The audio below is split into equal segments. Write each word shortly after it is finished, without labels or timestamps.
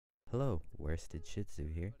Hello, Worsted Shih Tzu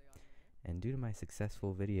here, and due to my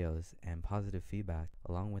successful videos and positive feedback,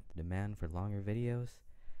 along with the demand for longer videos,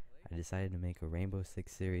 I decided to make a Rainbow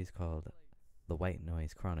Six series called The White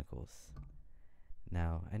Noise Chronicles.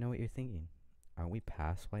 Now, I know what you're thinking. Aren't we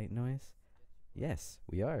past white noise? Yes,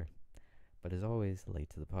 we are. But as always, late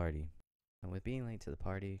to the party. And with being late to the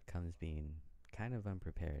party comes being kind of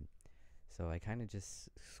unprepared. So I kind of just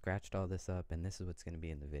scratched all this up, and this is what's going to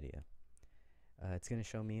be in the video. It's going to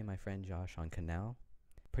show me and my friend Josh on Canal,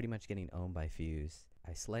 pretty much getting owned by Fuse.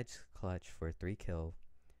 I sledge clutch for 3 kill,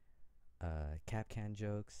 cap can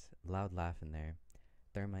jokes, loud laugh in there,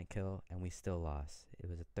 Thermite kill, and we still lost. It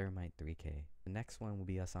was a Thermite 3k. The next one will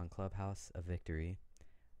be us on Clubhouse, a victory,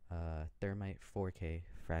 Thermite 4k,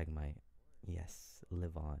 Fragmite, yes,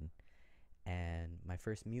 live on, and my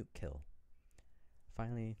first mute kill.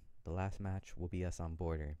 Finally, the last match will be us on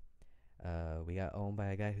Border. We got owned by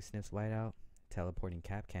a guy who sniffs whiteout, teleporting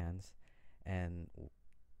cap cans, and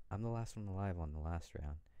I'm the last one alive on the last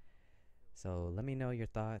round. So let me know your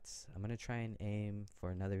thoughts. I'm gonna try and aim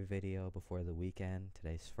for another video before the weekend.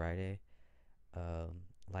 Today's Friday.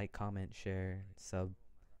 Like, comment, share, sub,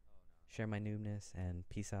 share my noobness, and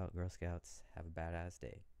peace out, Girl Scouts. Have a badass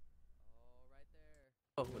day.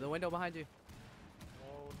 Oh, the window behind you.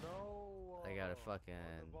 Oh no! I got a fucking.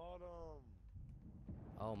 On the bottom.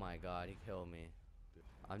 Oh my god, he killed me.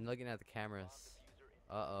 I'm looking at the cameras.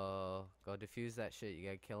 Uh-oh. Go defuse that shit. You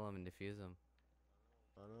gotta kill him and defuse him.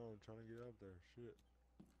 I know, I'm trying to get up there. Shit.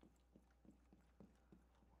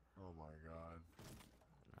 Oh my god.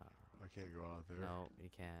 No. I can't go out there. No, you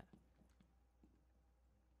can't.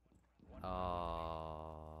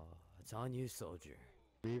 Oh, it's on you, soldier.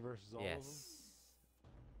 Me versus all of them? Yes.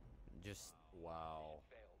 Just Wow.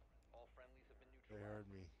 They heard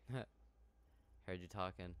me. heard you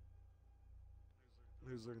talking.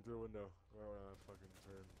 Who's looking through a window? Right when I fucking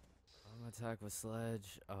turn. I'm gonna attack with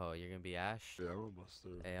Sledge. Oh, you're gonna be Ash? Yeah, I'm gonna bust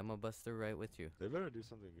through. Hey, I'm gonna bust through right with you. They better do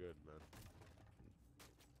something good, man.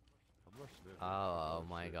 I'm rushing in. Oh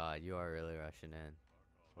my shit. god, you are really rushing in.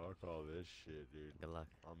 Fuck all this shit, dude. Good luck.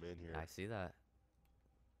 I'm in here. I see that.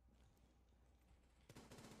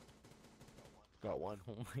 Got one.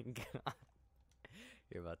 Oh my god.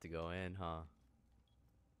 You're about to go in, huh?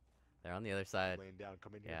 They're on the other side. Laying down.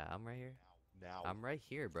 Come in here. Yeah, I'm right here. Now. I'm right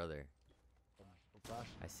here, brother. I'm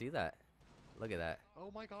flashing. I see that. Look at that.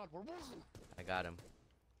 Oh my god, where was he? I got him.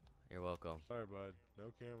 You're welcome. Sorry, bud.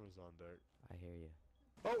 No cameras on deck. I hear you.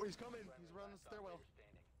 Oh, he's coming. He's around the stairwell.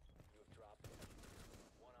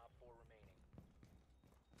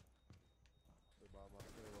 They're by my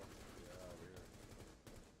stairwell. Yeah, over here.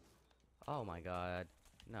 Oh my god.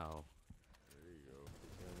 No. There you go. The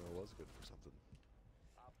camera was good for something.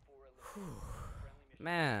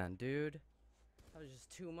 Man, dude. That was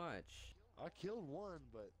just too much. I killed one,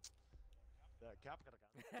 but that cap got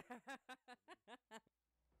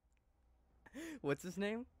What's his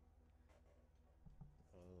name?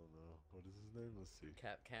 I don't know. What is his name? Let's see.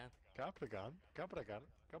 Cap Can. Caprican. Caprican.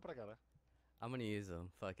 Caprican. I'm gonna use him.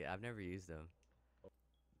 Fuck it. I've never used him.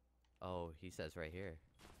 Oh, he says right here.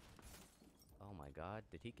 Oh my god.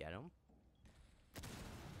 Did he get him?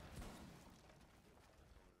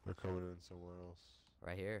 They're coming in somewhere else.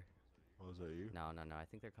 Right here. Oh, is that you? No, no, no. I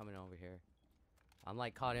think they're coming over here. I'm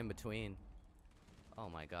like caught in between. Oh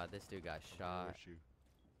my god. This dude got shot. Where's you?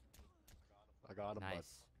 I got him.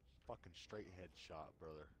 Nice. Fucking straight headshot,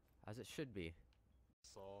 brother. As it should be.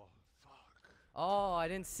 Saw. Fuck. Oh, I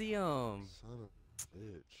didn't see him. Son of a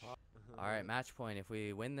bitch. Alright, match point. If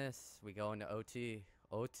we win this, we go into OT.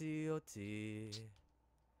 OT, OT.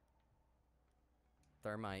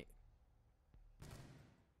 Thermite.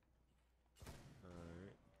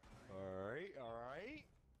 Alright. Alright.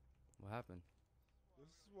 What happened? This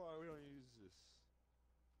is why we don't use this.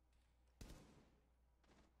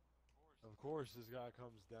 Of course, this guy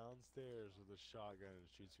comes downstairs with a shotgun and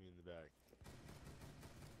shoots me in the back.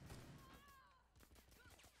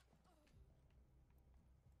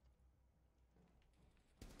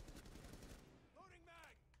 Loading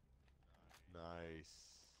mag. Nice.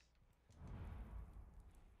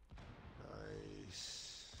 Nice.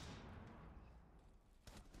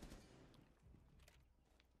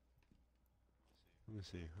 Let me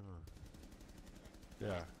see.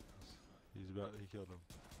 Yeah. He killed him.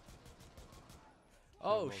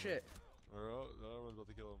 Oh shit. Oh, the other one's about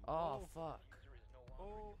to kill him. Oh fuck.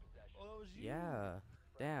 Oh, that was you. Yeah.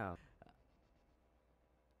 Damn.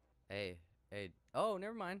 Hey. Oh,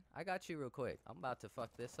 never mind. I got you real quick. I'm about to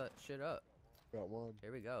fuck this shit up. Got one.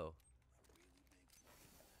 Here we go.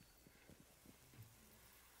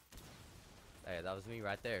 Hey, that was me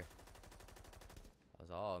right there. That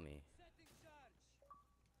was all me.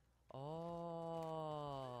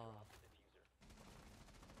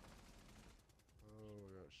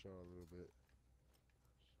 shot a little bit.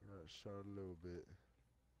 I got shot a little bit.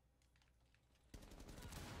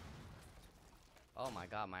 Oh my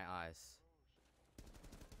god, my eyes.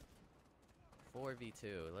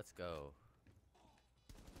 4v2, let's go.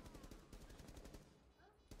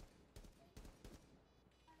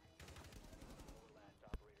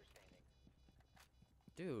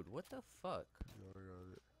 Dude, what the fuck? Yeah, I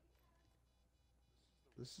got it.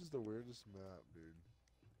 This is the weirdest map, dude.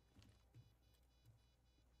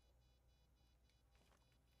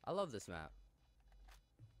 I love this map.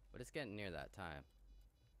 But it's getting near that time.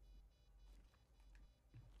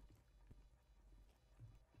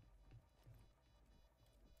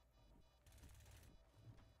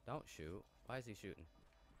 Don't shoot. Why is he shooting?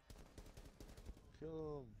 Kill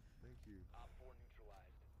him. Thank you.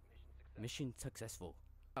 Mission successful.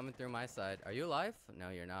 Coming through my side. Are you alive? No,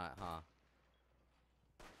 you're not, huh?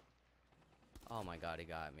 Oh my god, he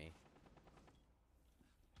got me.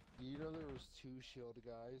 Do you know there was 2 shield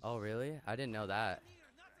guys? Oh, really? I didn't know that.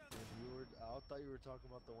 And I thought you were talking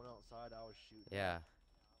about the one outside I was shooting. Yeah.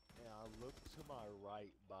 And I looked to my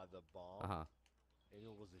right by the bomb. Uh-huh. And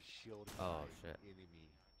it was a shield Oh, guy shit.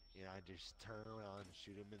 enemy. And I just turned around and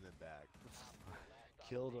shoot him in the back.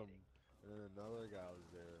 Killed him. And then another guy was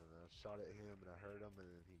there. And I shot at him and I hurt him and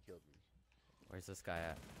then he killed me. Where's this guy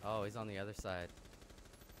at? Oh, he's on the other side.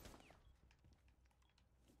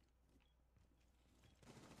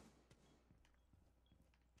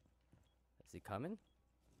 Is he coming?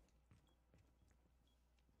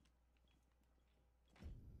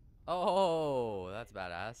 Oh, that's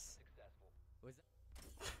badass. Was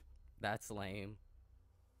that? That's lame.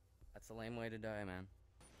 That's a lame way to die, man.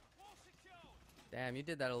 Damn, you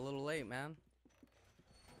did that a little late, man.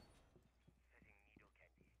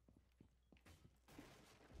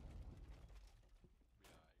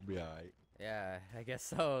 Be alright. Yeah, I guess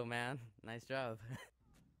so, man. Nice job.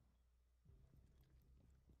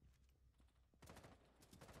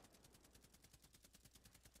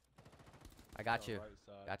 I got you. Right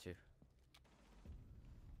side. Got you.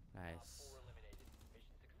 Nice.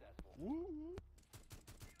 Woo!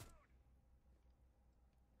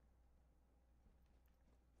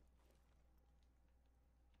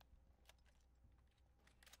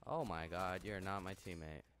 Oh my god, you're not my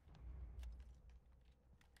teammate.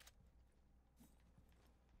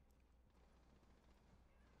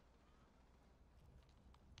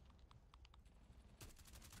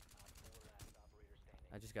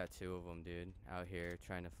 I just got 2 of them, dude, out here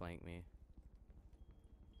trying to flank me.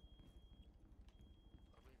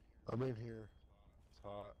 I'm in here. It's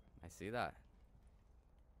hot. I see that.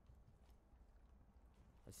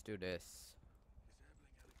 Let's do this.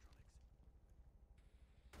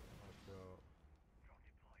 Watch out.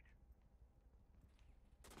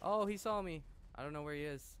 Oh, he saw me. I don't know where he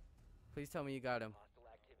is. Please tell me you got him.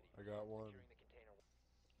 I got one.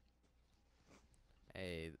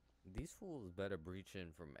 Hey, these fools better breach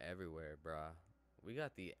in from everywhere, bruh. We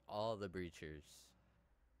got all the breachers.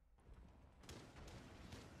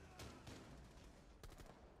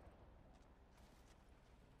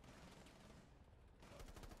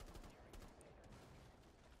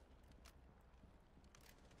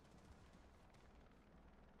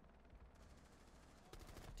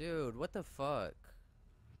 Dude, what the fuck?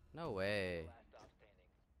 No way.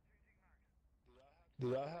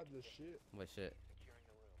 Did I have the shit? What shit?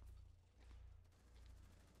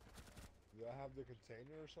 Did I have the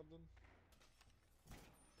container or something?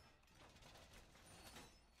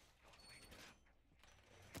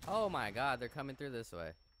 Oh my god, they're coming through this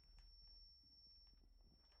way.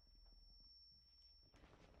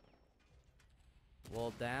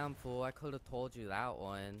 Well, damn, fool. I could have told you that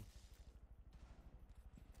one.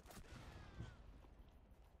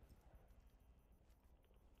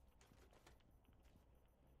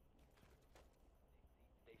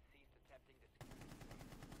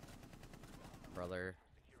 Brother.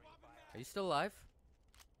 Are you still alive?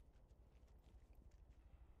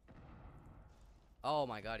 Oh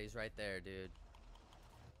my god, he's right there, dude.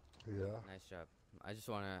 Yeah. Nice job. I just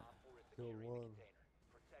wanna... Killed one.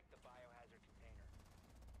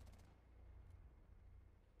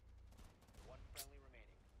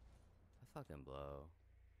 I fucking blow.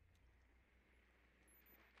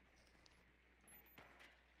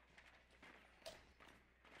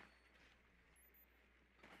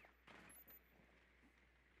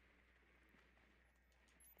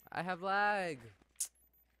 I have lag.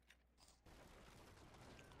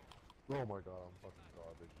 Oh my god, I'm fucking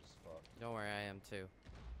garbage as fuck. Don't worry, I am too.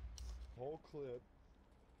 Whole clip.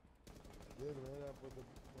 Then ran up with my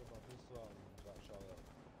pistol out and got shot up.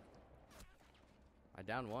 I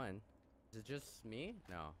downed one. Is it just me?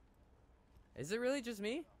 No. Is it really just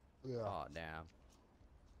me? Yeah. Oh, damn.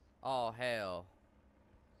 Oh, hell.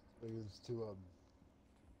 Against two of them.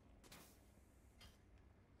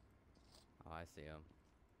 Oh, I see him.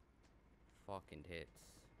 Fucking hits.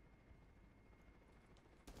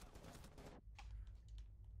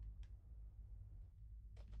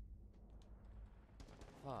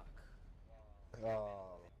 Fuck.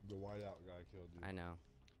 Oh, the whiteout guy killed you. I know.